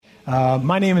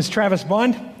My name is Travis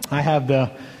Bond. I have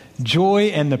the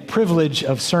joy and the privilege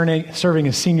of serving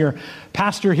as senior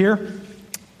pastor here.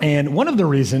 And one of the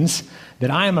reasons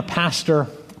that I am a pastor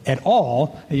at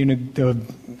all, the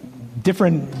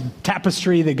different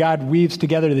tapestry that God weaves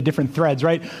together, the different threads,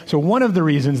 right? So one of the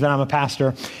reasons that I'm a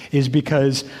pastor is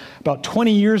because about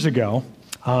 20 years ago,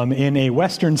 in a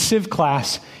Western Civ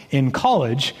class in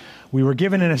college, we were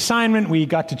given an assignment. We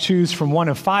got to choose from one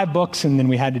of 5 books, and then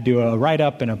we had to do a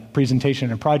write-up and a presentation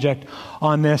and a project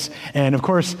on this. And of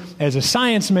course, as a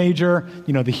science major,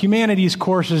 the humanities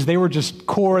courses, they were just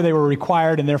core, they were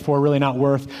required, and therefore really not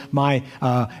worth my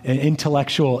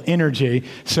intellectual energy.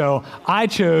 So I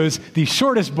chose the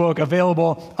shortest book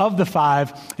available of the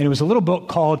 5, and it was a little book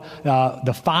called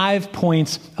The 5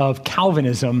 Points of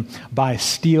Calvinism by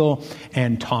Steele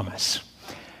and Thomas.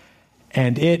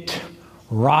 And it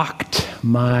rocked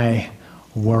my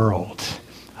world.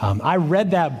 I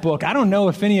read that book. I don't know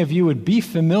if any of you would be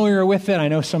familiar with it. I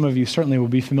know some of you certainly will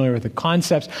be familiar with the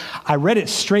concepts. I read it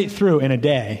straight through in a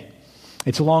day.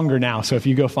 It's longer now, so if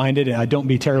you go find it, don't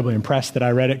be terribly impressed that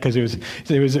I read it, because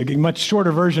it was a much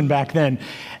shorter version back then.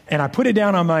 And I put it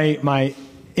down on my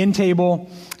end table,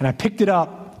 and I picked it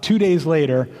up 2 days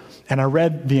later, and I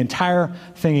read the entire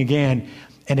thing again,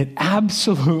 and it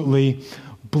absolutely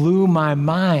blew my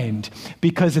mind,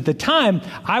 because at the time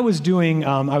I was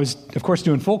of course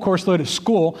doing full course load at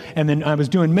school, and then I was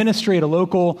doing ministry at a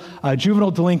local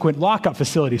juvenile delinquent lockup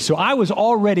facility. So I was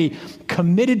already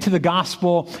committed to the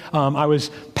gospel. I was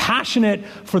passionate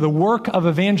for the work of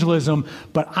evangelism,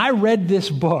 but I read this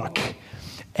book,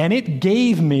 and it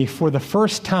gave me for the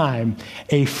first time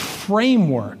a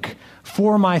framework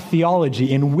for my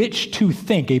theology in which to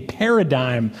think, a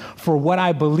paradigm for what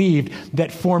I believed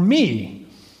that for me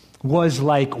was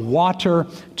like water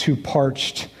to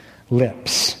parched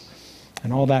lips.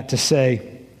 And all that to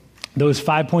say, those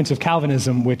 5 points of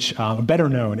Calvinism, which are better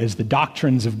known as the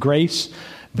doctrines of grace,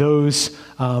 those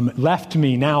left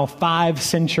me now 5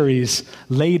 centuries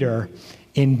later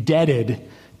indebted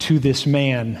to this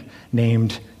man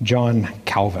named John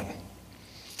Calvin.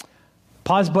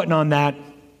 Pause button on that.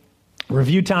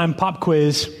 Review time, pop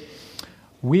quiz.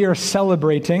 We are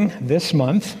celebrating this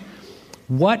month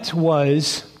what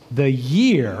was the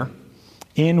year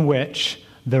in which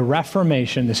the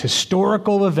Reformation, this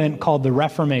historical event called the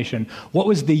Reformation, what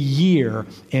was the year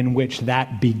in which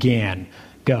that began?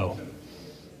 Go.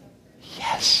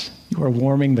 Yes, you are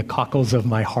warming the cockles of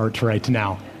my heart right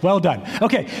now. Well done.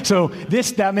 Okay, so this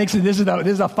is the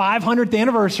 500th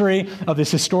anniversary of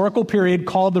this historical period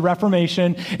called the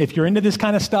Reformation. If you're into this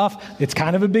kind of stuff, it's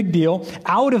kind of a big deal.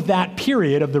 Out of that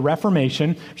period of the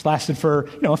Reformation, which lasted for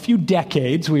a few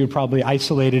decades, we would probably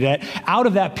isolate it at. Out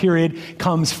of that period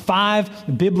comes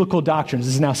 5 biblical doctrines.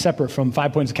 This is now separate from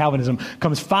 5 points of Calvinism.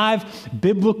 Comes 5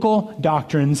 biblical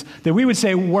doctrines that we would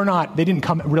say they didn't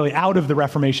come really out of the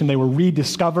Reformation. They were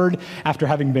rediscovered after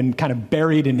having been kind of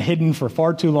buried and hidden for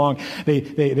far too long.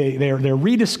 They're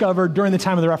rediscovered during the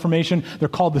time of the Reformation. They're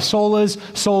called the solas.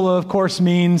 Sola, of course,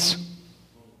 means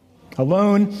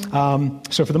alone.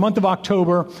 So for the month of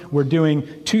October, we're doing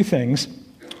 2 things.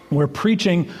 We're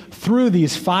preaching through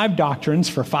these 5 doctrines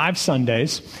for 5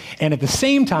 Sundays, and at the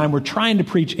same time, we're trying to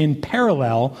preach in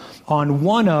parallel on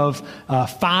one of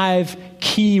 5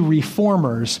 key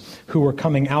reformers who were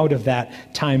coming out of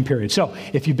that time period. So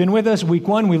if you've been with us, week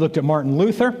 1, we looked at Martin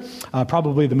Luther,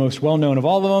 probably the most well-known of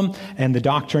all of them, and the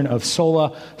doctrine of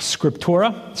sola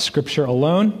scriptura, scripture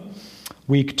alone.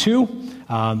 Week 2,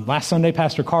 last Sunday,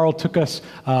 Pastor Carl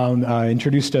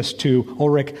introduced us to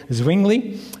Ulrich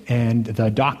Zwingli and the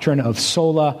doctrine of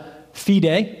sola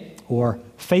fide, or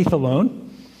faith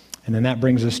alone. And then that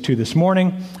brings us to this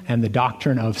morning and the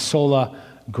doctrine of sola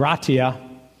gratia,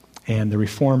 and the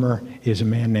reformer is a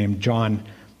man named John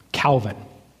Calvin.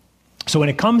 So when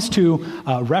it comes to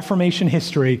Reformation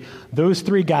history, those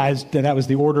 3 guys, that was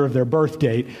the order of their birth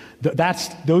date,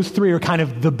 those 3 are kind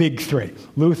of the big 3.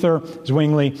 Luther,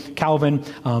 Zwingli, Calvin,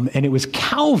 and it was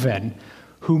Calvin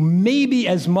who maybe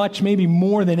as much, maybe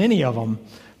more than any of them,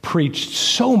 preached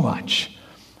so much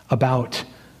about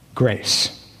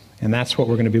grace. And that's what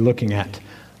we're going to be looking at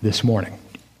this morning.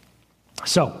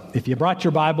 So, if you brought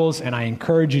your Bibles, and I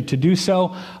encourage you to do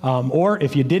so, or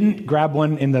if you didn't, grab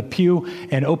one in the pew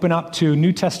and open up to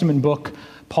New Testament book,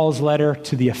 Paul's letter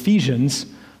to the Ephesians,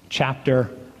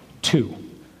 chapter 2.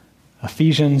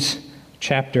 Ephesians,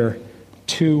 chapter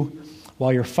 2.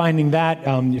 While you're finding that,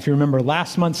 if you remember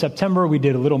last month, September, we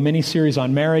did a little mini-series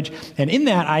on marriage, and in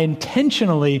that, I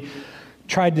intentionally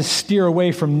tried to steer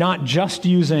away from not just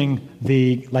using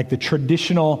the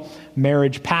traditional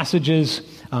marriage passages,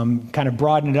 kind of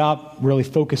broaden it up, really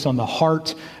focus on the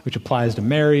heart, which applies to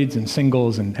marrieds and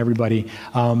singles and everybody.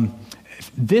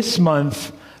 This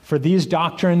month, for these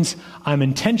doctrines, I'm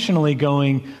intentionally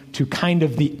going to kind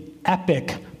of the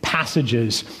epic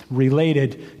passages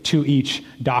related to each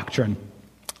doctrine.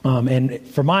 And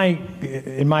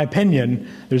in my opinion,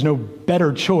 there's no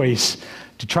better choice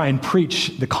to try and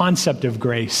preach the concept of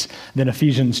grace than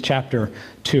Ephesians chapter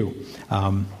 2.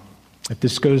 If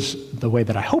this goes the way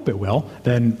that I hope it will,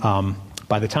 then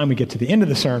by the time we get to the end of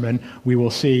the sermon, we will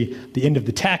see the end of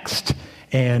the text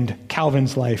and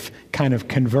Calvin's life kind of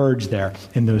converge there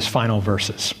in those final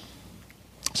verses.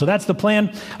 So that's the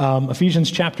plan.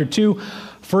 Ephesians chapter 2,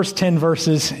 first 10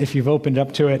 verses, if you've opened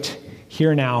up to it.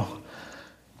 Hear now,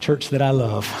 church that I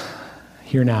love,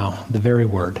 hear now the very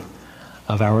word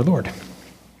of our Lord.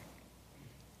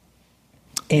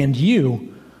 And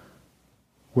you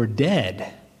were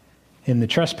dead in the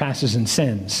trespasses and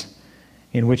sins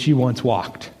in which you once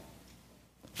walked,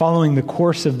 following the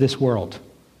course of this world,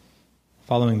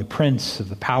 following the prince of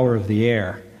the power of the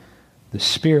air, the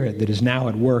spirit that is now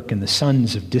at work in the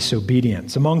sons of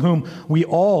disobedience, among whom we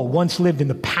all once lived in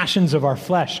the passions of our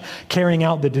flesh, carrying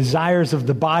out the desires of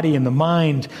the body and the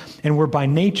mind, and were by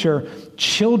nature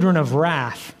children of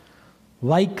wrath,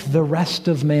 like the rest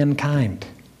of mankind.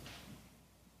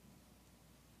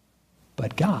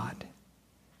 But God,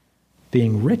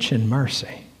 being rich in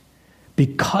mercy,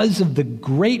 because of the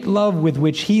great love with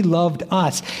which he loved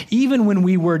us, even when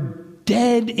we were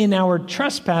dead in our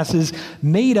trespasses,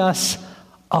 made us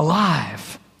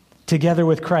alive together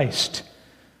with Christ.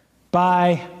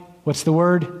 By, what's the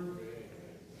word?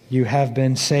 You have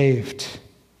been saved.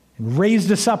 And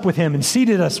raised us up with him and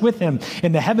seated us with him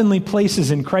in the heavenly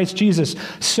places in Christ Jesus,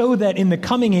 so that in the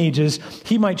coming ages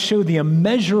he might show the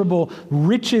immeasurable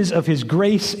riches of his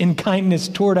grace and kindness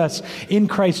toward us in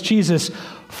Christ Jesus.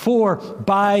 For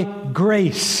by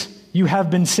grace you have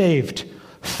been saved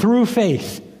through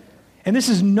faith. And this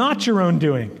is not your own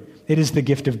doing. It is the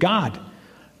gift of God,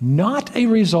 not a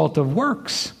result of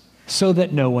works, so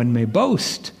that no one may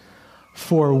boast.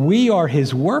 For we are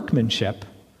his workmanship,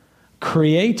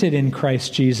 created in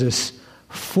Christ Jesus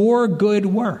for good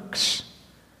works,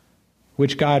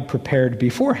 which God prepared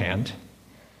beforehand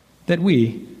that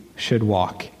we should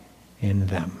walk in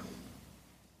them.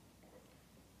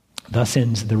 Thus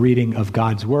ends the reading of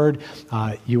God's word.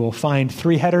 You will find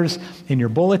 3 headers in your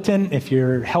bulletin. If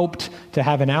you're helped to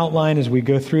have an outline as we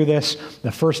go through this,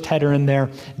 the first header in there,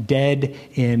 dead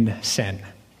in sin.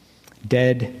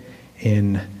 Dead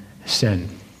in sin.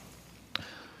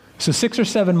 So 6 or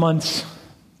 7 months,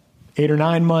 8 or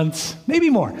 9 months, maybe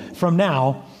more from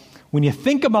now, when you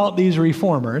think about these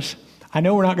reformers, I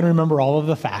know we're not going to remember all of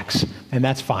the facts, and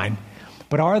that's fine,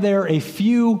 but are there a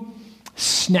few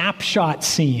snapshot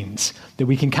scenes that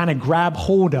we can kind of grab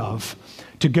hold of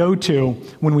to go to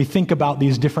when we think about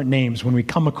these different names, when we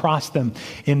come across them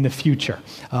in the future?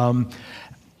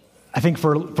 I think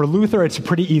for Luther, it's a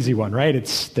pretty easy one, right?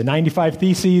 It's the 95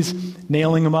 Theses,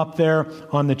 nailing them up there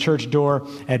on the church door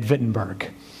at Wittenberg.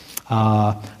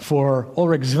 For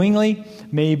Ulrich Zwingli,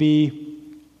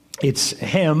 maybe it's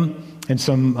him and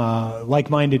some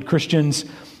like-minded Christians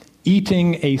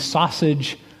eating a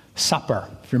sausage supper,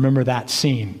 if you remember that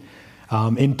scene,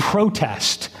 in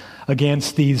protest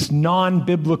against these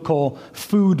non-biblical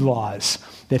food laws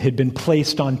that had been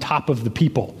placed on top of the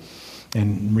people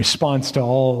in response to a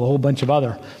whole bunch of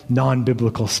other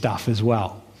non-biblical stuff as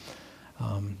well.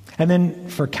 And then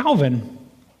for Calvin,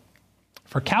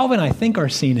 I think our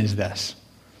scene is this.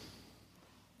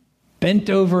 Bent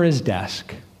over his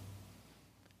desk,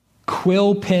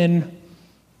 quill pen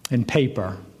and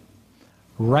paper,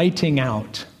 writing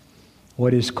out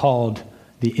what is called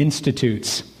the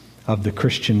Institutes of the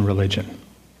Christian Religion.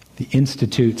 The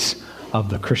Institutes of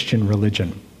the Christian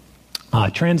Religion.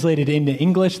 Translated into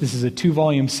English, this is a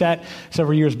 2-volume set.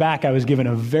 Several years back, I was given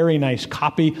a very nice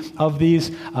copy of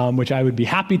these, which I would be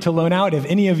happy to loan out if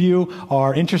any of you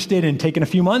are interested in taking a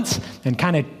few months and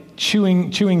kind of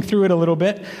chewing through it a little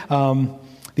bit.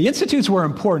 The Institutes were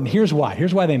important. Here's why.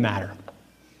 Here's why they matter.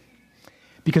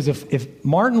 Because if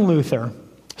Martin Luther,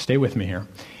 stay with me here,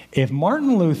 if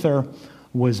Martin Luther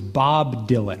was Bob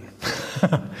Dylan,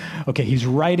 okay, he's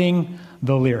writing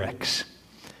the lyrics,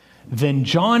 then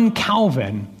John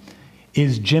Calvin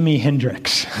is Jimi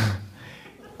Hendrix.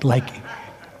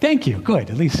 Thank you, good,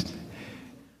 at least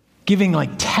giving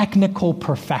technical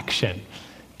perfection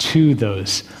to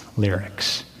those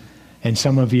lyrics. And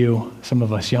some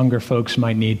of us younger folks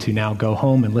might need to now go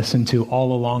home and listen to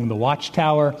All Along the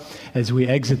Watchtower as we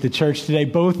exit the church today.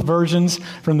 Both versions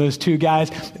from those two guys.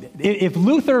 If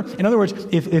Luther, in other words,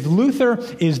 if Luther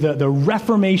is the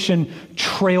Reformation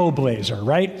trailblazer,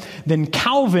 right? Then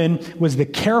Calvin was the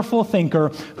careful thinker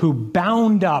who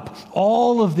bound up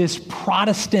all of this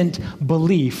Protestant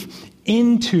belief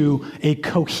into a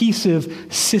cohesive,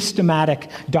 systematic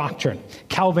doctrine.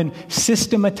 Calvin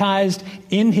systematized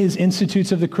in his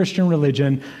Institutes of the Christian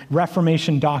Religion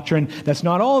Reformation doctrine. That's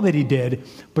not all that he did,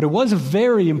 but it was a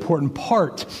very important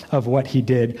part of what he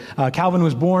did. Calvin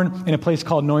was born in a place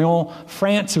called Noyon,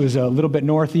 France. It was a little bit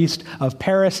northeast of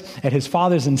Paris. At his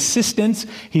father's insistence,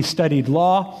 he studied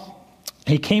law.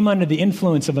 He came under the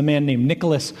influence of a man named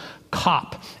Nicolas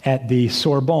Cop at the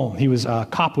Sorbonne.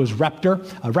 Cop was rector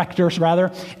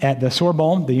at the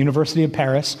Sorbonne, the University of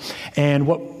Paris. And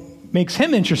what makes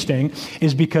him interesting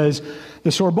is because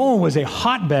the Sorbonne was a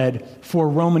hotbed for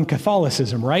Roman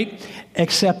Catholicism, right?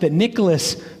 Except that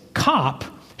Nicolas Cop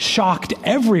shocked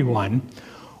everyone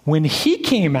when he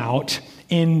came out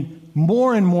in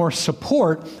more and more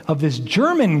support of this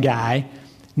German guy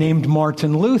named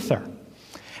Martin Luther.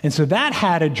 And so that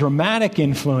had a dramatic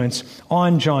influence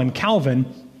on John Calvin,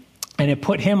 and it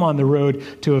put him on the road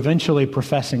to eventually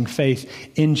professing faith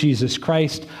in Jesus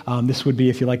Christ. This would be,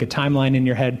 if you like a timeline in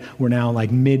your head, we're now like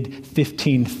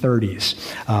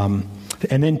mid-1530s.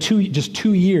 And then just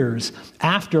 2 years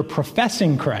after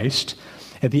professing Christ,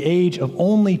 at the age of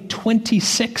only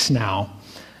 26 now,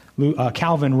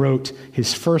 Calvin wrote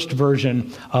his first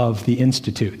version of the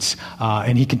Institutes.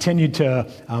 And he continued to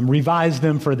revise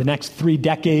them for the next 3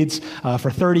 decades. For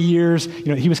 30 years,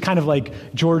 he was kind of like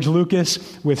George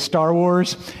Lucas with Star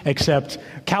Wars, except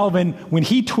Calvin, when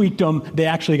he tweaked them, they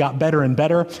actually got better and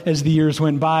better as the years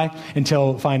went by,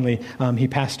 until finally he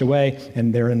passed away,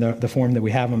 and they're in the form that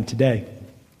we have them today.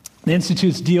 The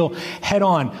Institutes deal head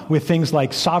on with things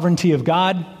like sovereignty of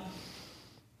God,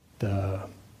 the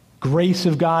grace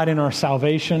of God in our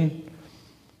salvation,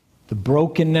 the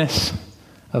brokenness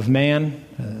of man,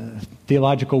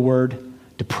 theological word,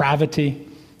 depravity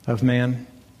of man.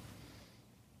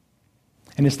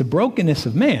 And it's the brokenness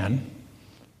of man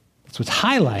that's what's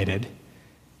highlighted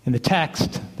in the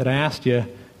text that I asked you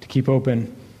to keep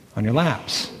open on your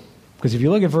laps. Because if you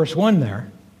look at verse 1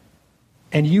 there,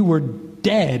 and you were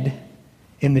dead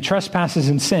in the trespasses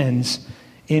and sins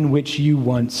in which you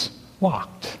once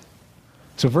walked.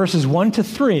 So verses 1 to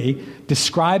 3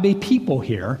 describe a people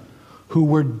here who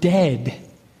were dead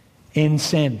in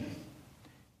sin.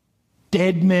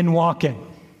 Dead men walking.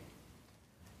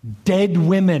 Dead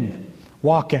women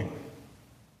walking.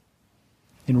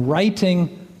 In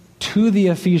writing to the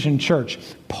Ephesian church,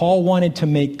 Paul wanted to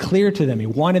make clear to them, he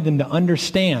wanted them to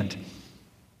understand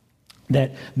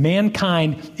that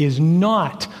mankind is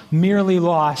not merely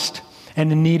lost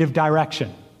and in need of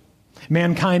direction.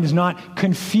 Mankind is not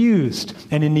confused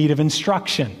and in need of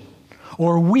instruction,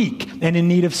 or weak and in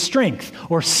need of strength,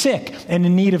 or sick and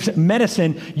in need of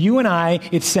medicine. You and I,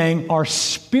 it's saying, are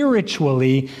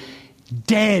spiritually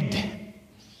dead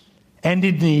and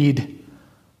in need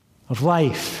of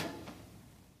life.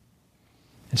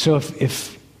 And so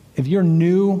if you're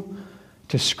new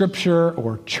to Scripture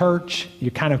or church,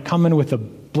 you're kind of coming with a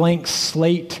blank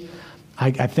slate,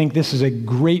 I think this is a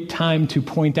great time to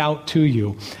point out to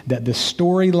you that the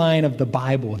storyline of the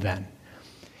Bible then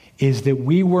is that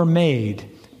we were made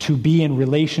to be in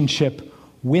relationship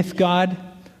with God.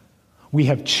 We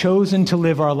have chosen to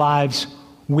live our lives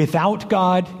without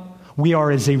God. We are,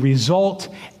 as a result,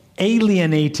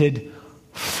 alienated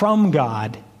from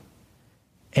God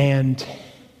and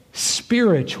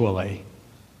spiritually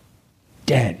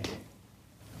dead.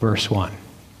 Verse 1.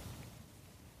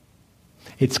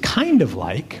 It's kind of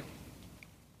like,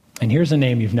 and here's a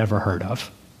name you've never heard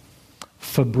of,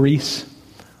 Fabrice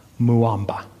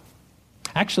Muamba.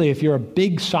 Actually, if you're a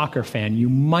big soccer fan, you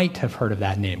might have heard of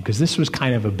that name, because this was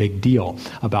kind of a big deal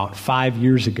about 5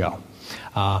 years ago.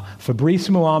 Fabrice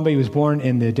Muamba, he was born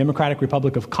in the Democratic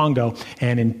Republic of Congo,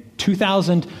 and in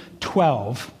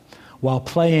 2012, while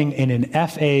playing in an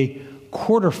FA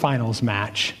quarterfinals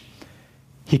match,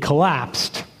 he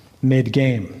collapsed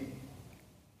mid-game.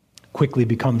 Quickly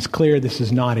becomes clear this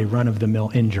is not a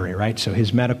run-of-the-mill injury, right? So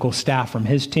his medical staff from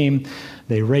his team,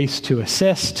 they race to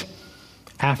assist.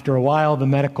 After a while, the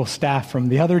medical staff from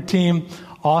the other team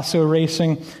also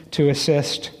racing to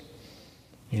assist.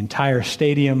 The entire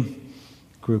stadium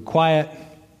grew quiet.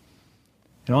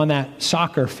 And on that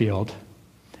soccer field,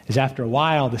 as after a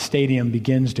while, the stadium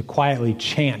begins to quietly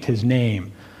chant his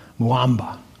name,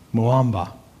 Muamba,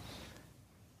 Muamba.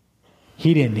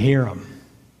 He didn't hear him,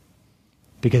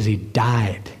 because he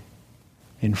died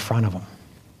in front of them.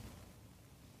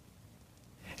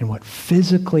 And what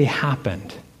physically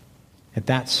happened at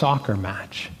that soccer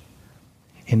match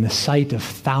in the sight of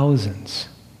thousands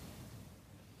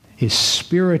is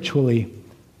spiritually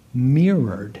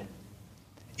mirrored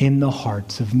in the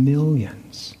hearts of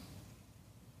millions.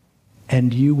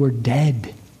 And you were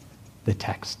dead, the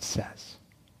text says,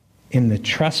 in the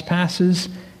trespasses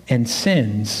and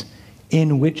sins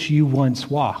in which you once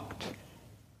walked.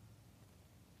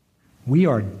 We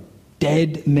are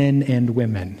dead men and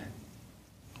women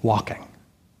walking.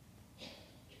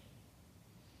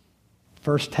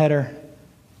 First header,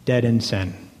 dead in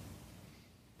sin.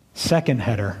 Second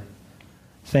header,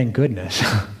 thank goodness,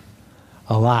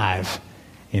 alive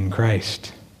in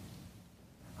Christ.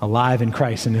 Alive in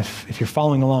Christ. And if you're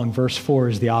following along, verse 4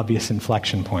 is the obvious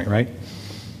inflection point, right?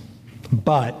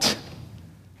 But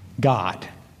God.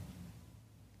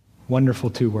 Wonderful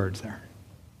two words there.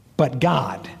 But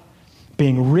God,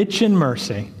 being rich in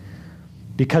mercy,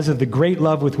 because of the great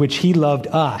love with which he loved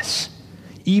us,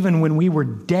 even when we were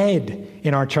dead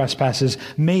in our trespasses,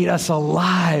 made us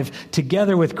alive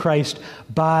together with Christ.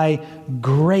 By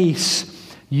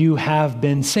grace you have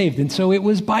been saved. And so it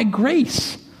was by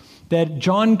grace that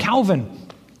John Calvin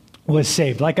was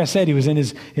saved. Like I said, he was in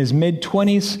his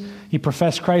mid-20s. He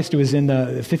professed Christ. It was in the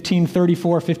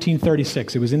 1534,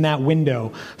 1536. It was in that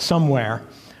window somewhere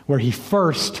where he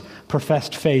first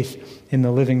professed faith in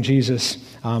the living Jesus.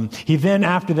 He then,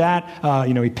 after that,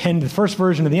 he penned the first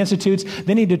version of the Institutes.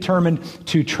 Then he determined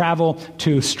to travel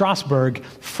to Strasbourg,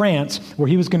 France, where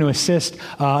he was going to assist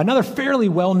another fairly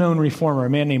well-known reformer, a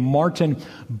man named Martin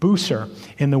Bucer,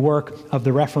 in the work of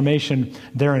the Reformation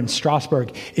there in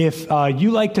Strasbourg. If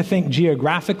you like to think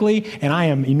geographically, and I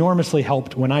am enormously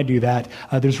helped when I do that,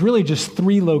 there's really just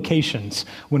three locations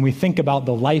when we think about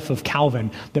the life of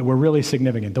Calvin that were really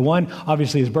significant. The one,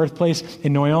 obviously, his birthplace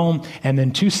in Noyon, and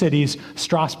then two cities,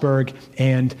 Strasbourg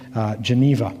and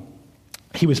Geneva.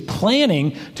 He was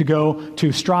planning to go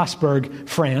to Strasbourg,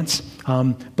 France,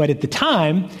 but at the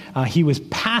time, he was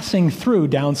passing through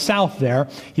down south there.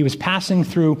 He was passing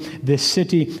through this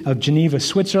city of Geneva,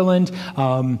 Switzerland.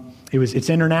 It's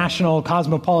international,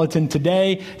 cosmopolitan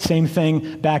today. Same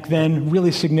thing back then.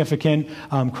 Really significant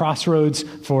crossroads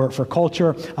for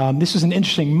culture. This was an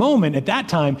interesting moment at that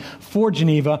time for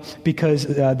Geneva because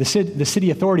the city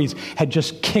authorities had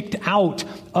just kicked out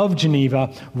of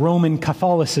Geneva Roman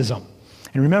Catholicism.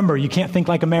 And remember, you can't think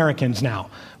like Americans now,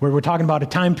 where we're talking about a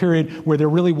time period where there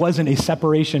really wasn't a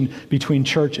separation between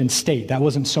church and state. That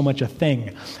wasn't so much a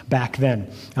thing back then.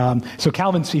 So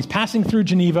Calvin, he's passing through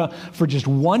Geneva for just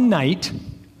one night,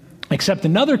 except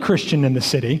another Christian in the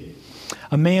city,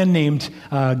 a man named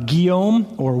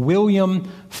Guillaume or William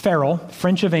Farel,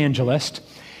 French evangelist.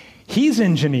 He's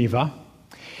in Geneva.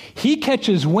 He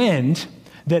catches wind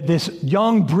that this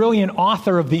young, brilliant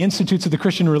author of the Institutes of the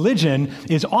Christian Religion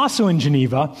is also in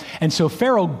Geneva. And so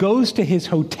Farel goes to his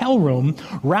hotel room,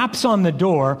 raps on the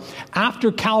door.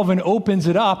 After Calvin opens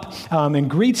it up and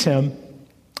greets him,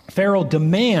 Farel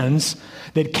demands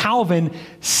that Calvin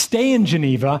stay in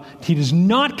Geneva. He does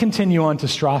not continue on to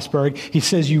Strasbourg. He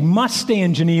says, you must stay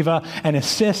in Geneva and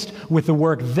assist with the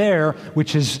work there,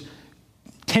 which is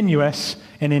tenuous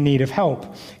and in need of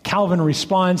help. Calvin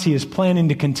responds. He is planning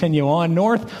to continue on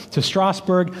north to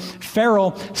Strasbourg.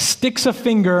 Farel sticks a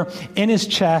finger in his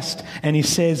chest and he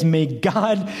says, may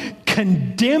God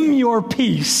condemn your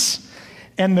peace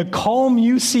and the calm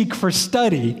you seek for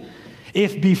study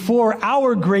if before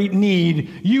our great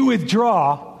need you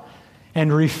withdraw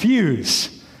and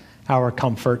refuse our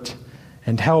comfort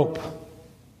and help.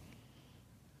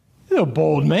 He's a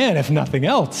bold man, if nothing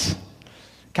else.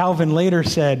 Calvin later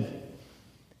said,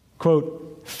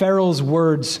 quote, Farel's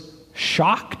words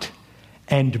shocked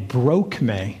and broke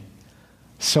me,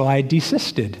 so I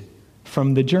desisted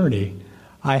from the journey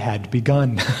I had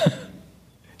begun.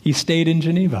 He stayed in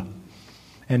Geneva,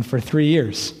 and for 3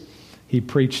 years, he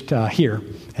preached here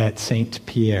at Saint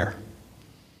Pierre.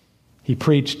 He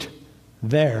preached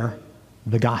there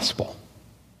the gospel.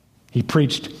 He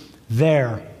preached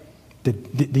there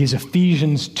these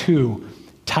Ephesians 2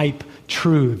 type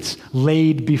truths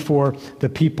laid before the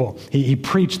people. He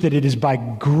preached that it is by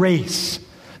grace,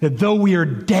 that though we are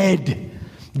dead,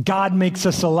 God makes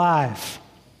us alive.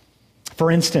 For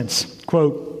instance,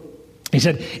 quote, he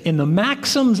said, in the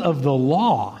maxims of the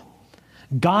law,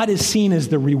 God is seen as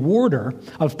the rewarder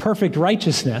of perfect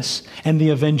righteousness and the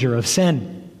avenger of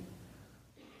sin.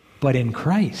 But in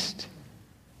Christ,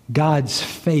 God's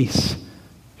face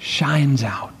shines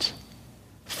out,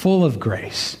 full of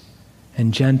grace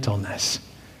and gentleness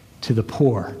to the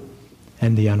poor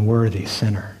and the unworthy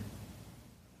sinner.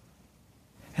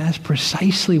 That's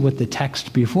precisely what the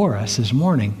text before us this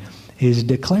morning is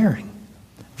declaring.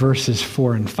 Verses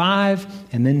 4 and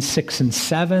 5, and then 6 and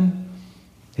 7,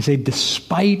 they say,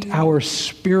 despite our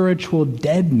spiritual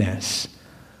deadness,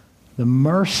 the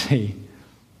mercy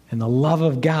and the love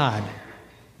of God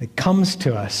that comes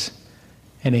to us,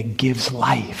 and it gives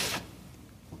life.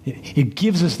 It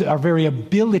gives us our very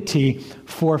ability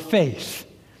for faith.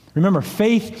 Remember,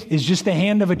 faith is just the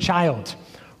hand of a child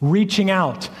reaching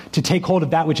out to take hold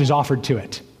of that which is offered to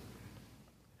it.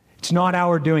 It's not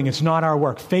our doing. It's not our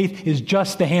work. Faith is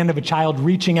just the hand of a child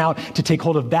reaching out to take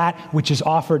hold of that which is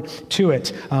offered to it.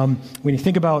 When you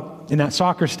think about in that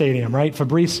soccer stadium, right?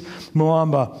 Fabrice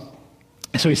Muamba,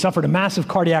 so he suffered a massive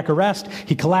cardiac arrest.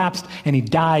 He collapsed and he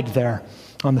died there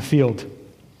on the field.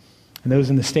 And those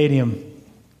in the stadium,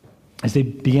 as they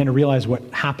began to realize what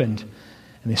happened,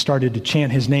 and they started to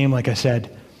chant his name, like I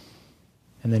said,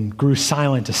 and then grew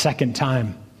silent a second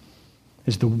time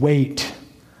as the weight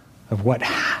of what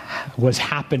was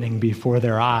happening before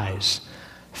their eyes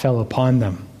fell upon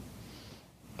them.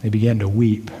 They began to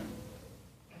weep.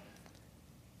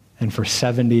 And for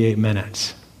 78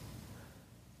 minutes,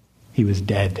 he was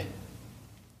dead.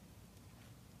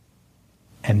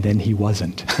 And then he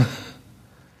wasn't.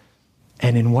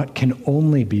 And in what can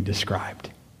only be described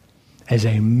as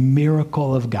a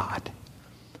miracle of God,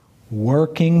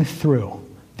 working through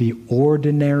the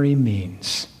ordinary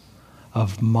means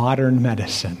of modern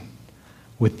medicine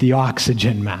with the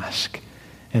oxygen mask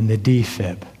and the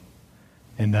defib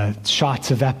and the shots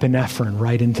of epinephrine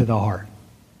right into the heart,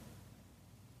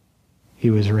 he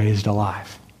was raised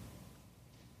alive.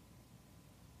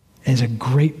 It's a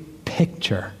great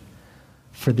picture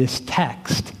for this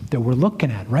text that we're looking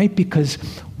at, right? Because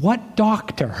what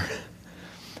doctor,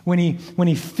 when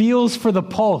he feels for the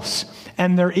pulse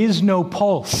and there is no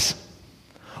pulse,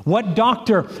 what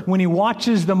doctor, when he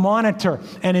watches the monitor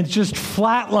and it's just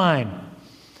flatline,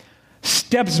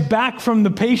 steps back from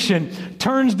the patient,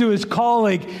 turns to his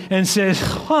colleague and says,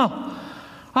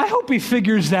 I hope he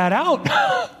figures that out.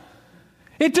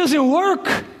 It doesn't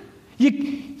work.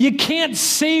 You can't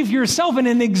save yourself in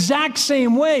an exact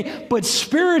same way, but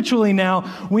spiritually now,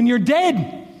 when you're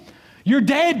dead, you're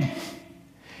dead.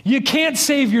 You can't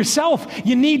save yourself.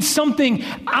 You need something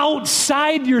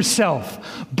outside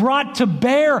yourself brought to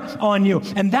bear on you.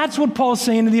 And that's what Paul's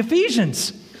saying to the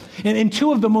Ephesians. In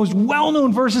two of the most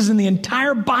well-known verses in the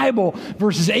entire Bible,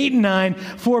 verses 8 and 9,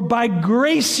 for by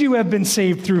grace you have been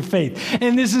saved through faith.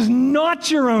 And this is not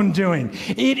your own doing.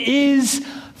 It is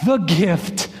the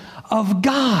gift of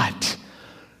God,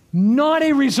 not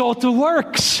a result of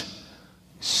works,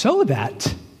 so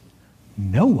that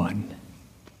no one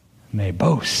may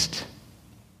boast.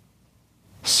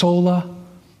 Sola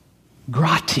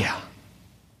gratia.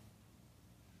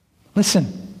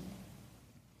 Listen,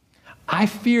 I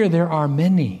fear there are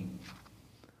many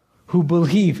who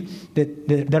believe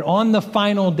that on the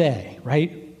final day,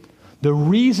 right, the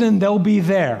reason they'll be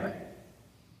there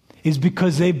is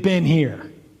because they've been here.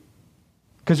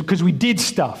 Because we did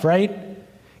stuff, right?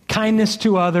 Kindness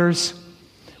to others.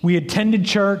 We attended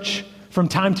church from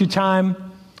time to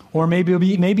time, or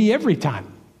maybe every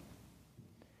time.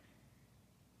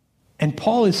 And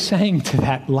Paul is saying to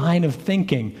that line of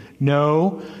thinking,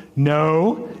 no.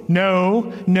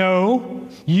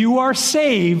 You are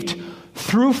saved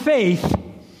through faith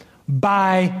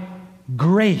by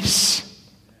grace.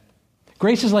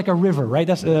 Grace is like a river, right?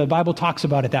 The Bible talks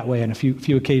about it that way on a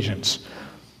few occasions.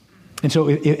 And so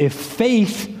if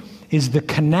faith is the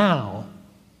canal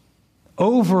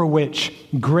over which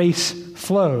grace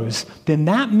flows, then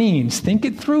that means, think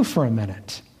it through for a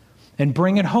minute and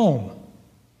bring it home.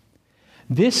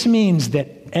 This means that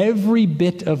every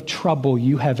bit of trouble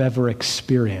you have ever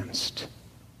experienced,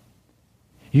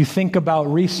 you think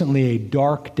about recently a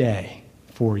dark day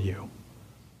for you.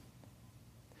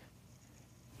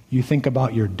 You think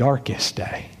about your darkest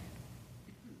day.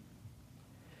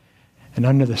 And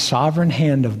under the sovereign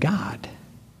hand of God,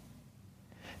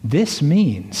 this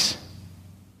means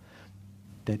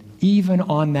that even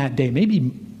on that day, maybe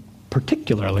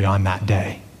particularly on that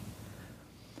day,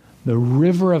 the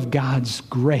river of God's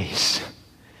grace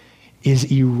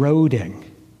is eroding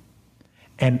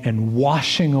and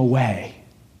washing away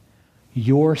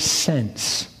your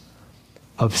sense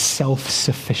of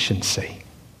self-sufficiency.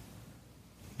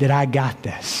 That I got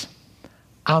this.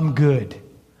 I'm good.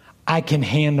 I can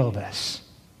handle this.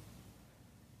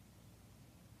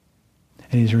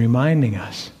 And he's reminding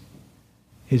us,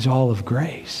 is all of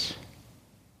grace.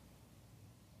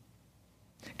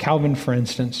 Calvin, for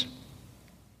instance,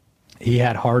 he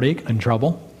had heartache and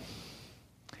trouble.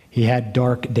 He had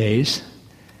dark days.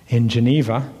 In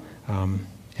Geneva,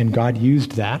 And God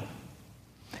used that.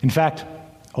 In fact,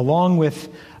 along with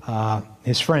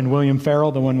his friend William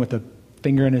Farrell, the one with the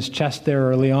finger in his chest there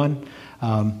early on,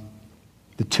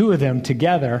 the two of them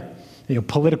together,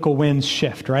 political winds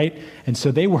shift, right? And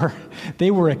so they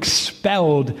were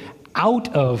expelled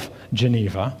out of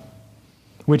Geneva,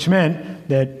 which meant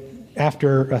that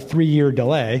after a 3-year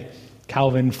delay,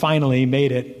 Calvin finally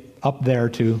made it up there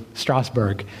to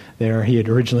Strasbourg. There he had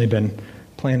originally been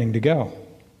planning to go.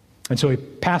 And so he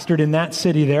pastored in that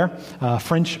city there,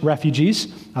 French refugees,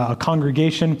 a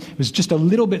congregation. It was just a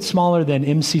little bit smaller than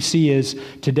MCC is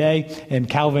today, and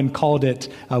Calvin called it,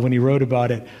 when he wrote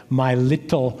about it, my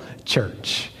little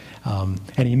church. And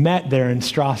he met there in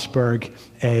Strasbourg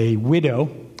a widow,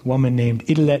 a woman named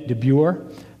Idelette de Bure,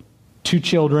 2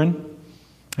 children,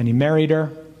 and he married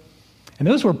her. And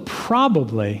those were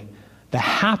probably the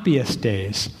happiest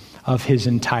days of his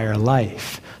entire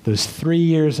life. Those 3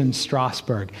 years in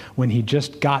Strasbourg when he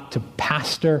just got to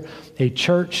pastor a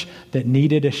church that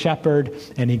needed a shepherd,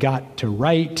 and he got to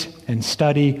write and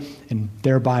study and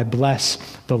thereby bless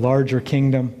the larger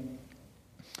kingdom.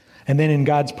 And then in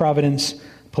God's providence,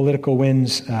 political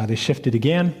winds, they shifted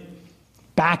again.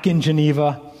 Back in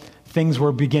Geneva, things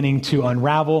were beginning to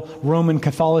unravel. Roman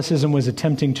Catholicism was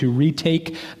attempting to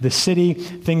retake the city.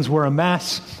 Things were a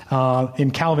mess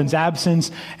in Calvin's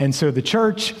absence. And so the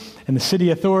church and the city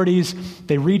authorities,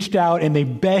 they reached out and they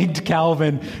begged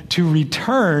Calvin to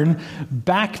return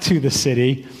back to the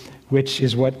city, which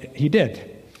is what he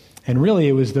did. And really,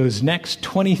 it was those next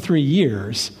 23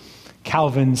 years,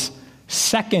 Calvin's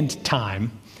second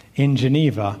time in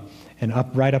Geneva, and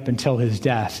right up until his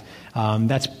death.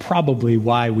 That's probably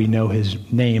why we know his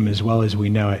name as well as we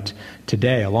know it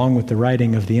today, along with the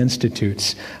writing of the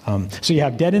Institutes. So you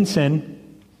have dead in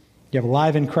sin, you have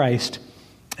alive in Christ,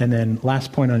 and then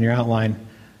last point on your outline,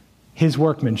 his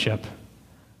workmanship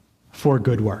for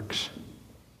good works.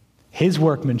 His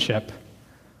workmanship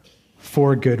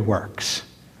for good works.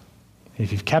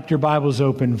 If you've kept your Bibles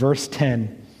open, verse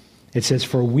 10, it says,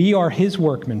 "For we are his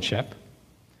workmanship,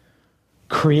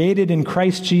 created in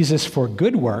Christ Jesus for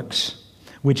good works,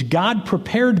 which God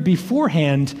prepared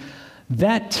beforehand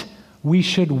that we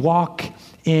should walk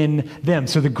in them."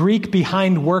 So the Greek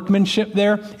behind workmanship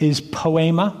there is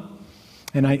poema.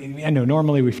 And I know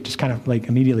normally we just kind of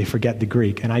immediately forget the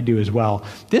Greek, and I do as well.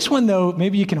 This one, though,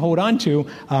 maybe you can hold on to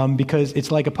because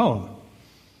it's like a poem.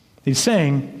 He's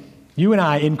saying, you and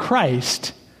I, in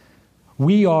Christ,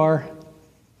 we are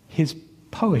his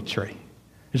poetry.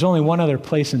 There's only one other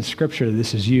place in Scripture that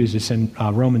this is used. It's in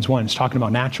Romans 1. It's talking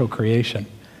about natural creation.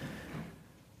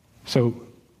 So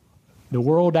the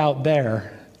world out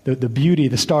there, the beauty,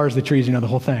 the stars, the trees, the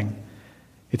whole thing,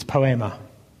 it's poema.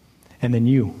 And then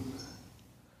you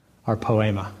are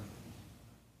poema.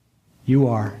 You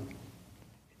are,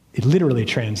 it literally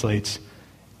translates,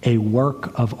 a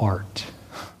work of art.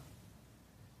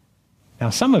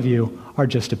 Now, some of you are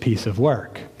just a piece of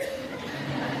work.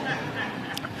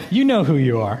 You know who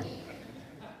you are.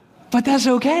 But that's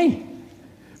okay,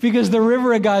 because the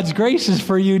river of God's grace is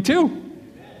for you too.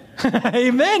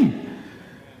 Amen.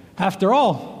 After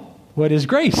all, what is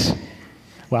grace?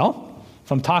 Well,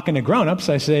 if I'm talking to grown-ups,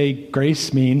 I say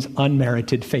grace means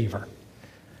unmerited favor.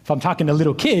 If I'm talking to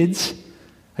little kids,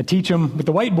 I teach them with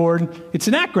the whiteboard, it's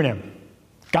an acronym.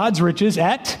 God's riches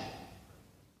at...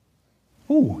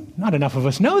 Ooh, not enough of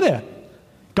us know that.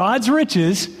 God's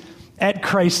riches at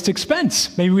Christ's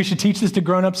expense. Maybe we should teach this to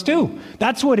grown-ups too.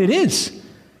 That's what it is.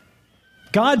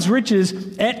 God's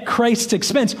riches at Christ's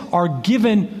expense are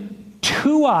given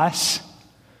to us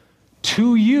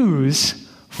to use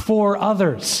for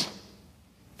others.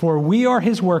 For we are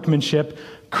his workmanship,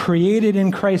 created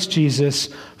in Christ Jesus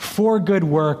for good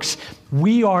works.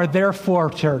 We are therefore,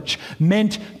 church,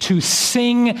 meant to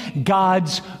sing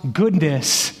God's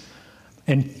goodness.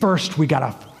 And first, we got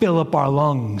to fill up our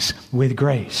lungs with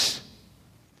grace.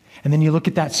 And then you look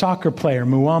at that soccer player,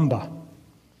 Muamba,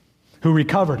 who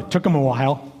recovered. It took him a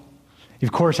while. He,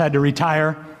 of course, had to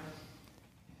retire.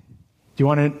 You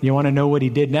want to know what he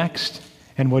did next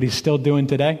and what he's still doing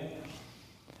today?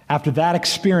 After that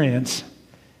experience,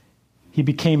 he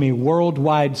became a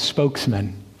worldwide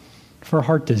spokesman for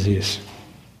heart disease.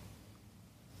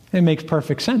 It makes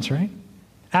perfect sense, right?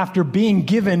 After being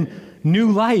given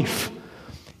new life,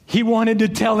 he wanted to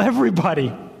tell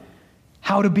everybody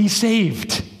how to be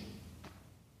saved.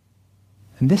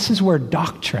 And this is where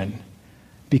doctrine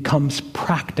becomes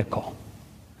practical.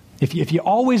 If you're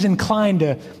always inclined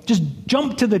to just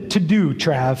jump to the to-do,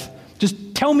 Trav,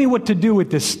 just tell me what to do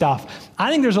with this stuff, I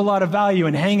think there's a lot of value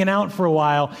in hanging out for a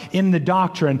while in the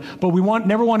doctrine, but we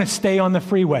never want to stay on the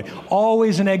freeway.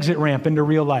 Always an exit ramp into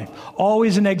real life.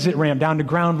 Always an exit ramp down to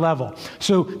ground level.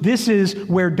 So this is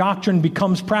where doctrine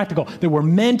becomes practical, that we're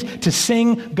meant to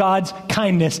sing God's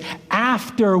kindness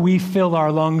after we fill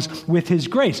our lungs with his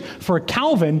grace. For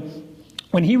Calvin,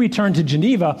 when he returned to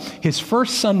Geneva, his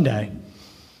first Sunday,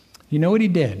 you know what he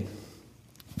did?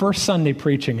 First Sunday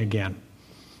preaching again.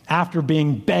 After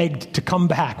being begged to come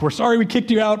back. We're sorry we kicked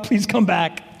you out. Please come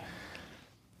back.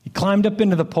 He climbed up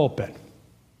into the pulpit.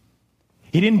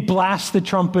 He didn't blast the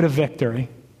trumpet of victory.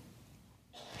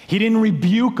 He didn't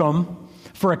rebuke them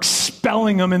for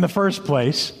expelling them in the first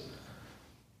place.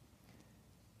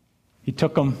 He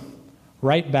took them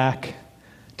right back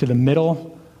to the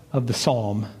middle of the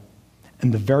psalm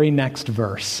and the very next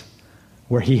verse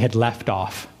where he had left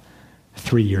off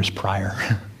 3 years prior.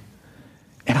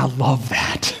 And I love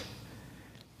that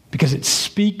because it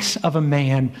speaks of a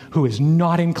man who is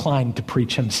not inclined to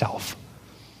preach himself.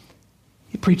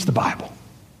 He preached the Bible.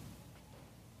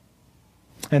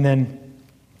 And then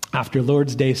after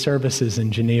Lord's Day services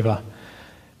in Geneva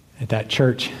at that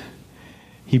church,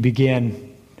 he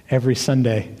began every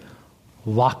Sunday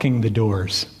locking the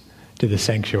doors to the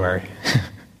sanctuary.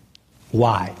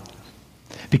 Why?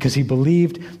 Because he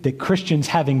believed that Christians,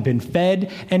 having been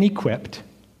fed and equipped,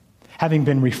 having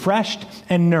been refreshed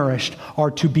and nourished,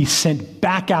 are to be sent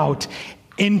back out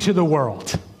into the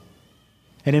world.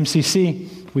 At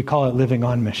MCC, we call it living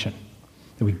on mission.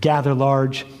 That we gather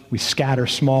large, we scatter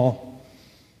small,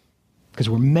 because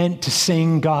we're meant to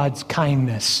sing God's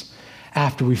kindness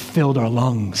after we've filled our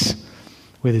lungs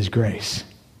with his grace.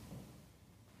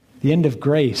 The end of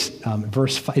grace,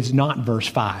 verse 5, is not verse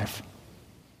 5,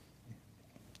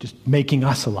 just making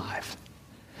us alive.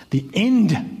 The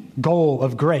end goal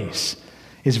of grace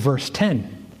is verse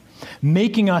 10,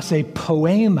 making us a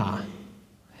poema,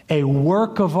 a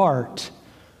work of art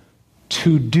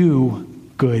to do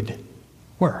good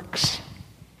works.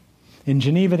 In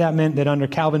Geneva, that meant that under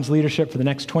Calvin's leadership for the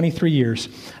next 23 years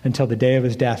until the day of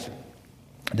his death,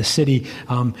 the city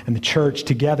and the church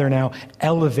together now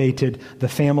elevated the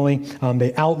family.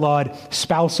 They outlawed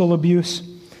spousal abuse.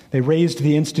 They raised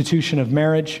the institution of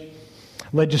marriage.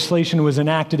 Legislation was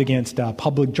enacted against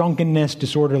public drunkenness,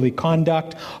 disorderly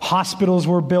conduct. Hospitals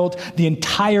were built. The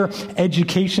entire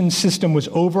education system was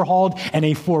overhauled, and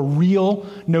a for real,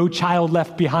 no child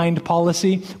left behind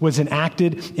policy was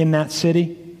enacted in that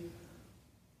city.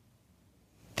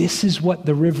 This is what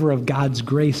the river of God's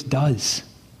grace does.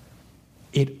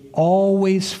 It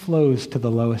always flows to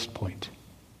the lowest point.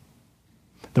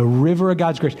 The river of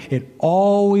God's grace, it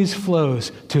always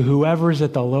flows to whoever's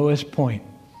at the lowest point.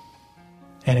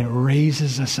 And it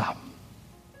raises us up.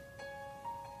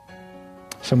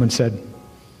 Someone said,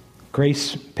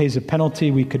 grace pays a penalty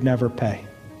we could never pay.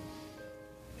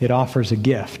 It offers a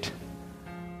gift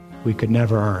we could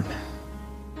never earn.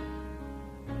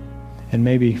 And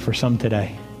maybe for some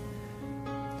today,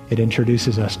 it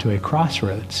introduces us to a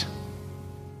crossroads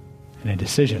and a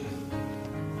decision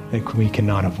that we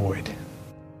cannot avoid.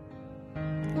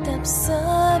 Depths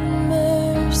of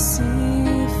mercy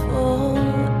fall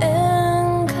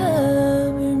and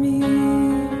cover me,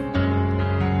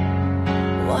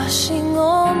 washing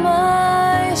all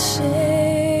my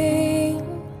shame.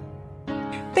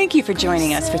 Thank you for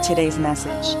joining us for today's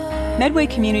message. Medway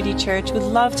Community Church would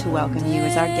love to welcome you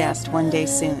as our guest one day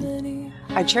soon.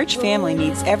 Our church family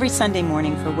meets every Sunday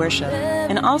morning for worship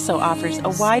and also offers a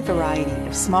wide variety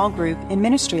of small group and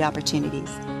ministry opportunities.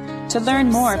 To learn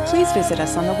more, please visit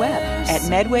us on the web at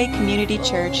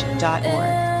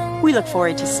medwaycommunitychurch.org. We look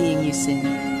forward to seeing you soon.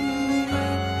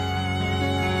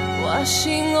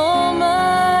 Washing all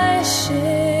my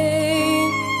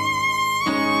shame,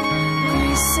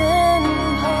 grace and